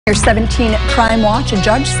Near 17 Crime Watch, a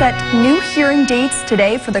judge set new hearing dates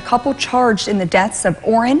today for the couple charged in the deaths of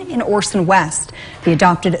Orrin and Orson West, the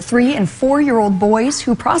adopted 3- and 4-year-old boys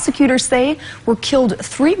who prosecutors say were killed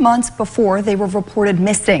 3 months before they were reported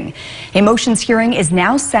missing. A motions hearing is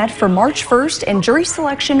now set for March 1st, and jury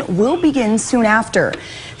selection will begin soon after.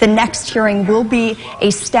 The next hearing will be a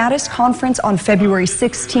status conference on February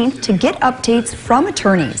 16th to get updates from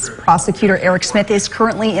attorneys. Prosecutor Eric Smith is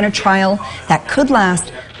currently in a trial that could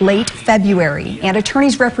last late February, and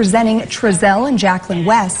attorneys representing Trezell and Jacqueline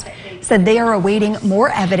West said they are awaiting more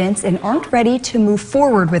evidence and aren't ready to move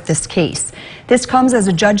forward with this case. This comes as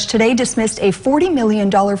a judge today dismissed a $40 million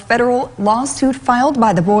federal lawsuit filed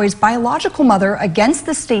by the boys' biological mother against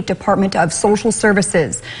the State Department of Social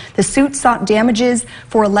Services. The suit sought damages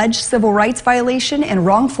for alleged civil rights violation and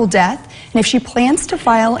wrongful death, and if she plans to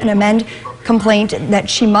file an amended complaint, that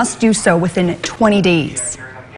she must do so within 20 days.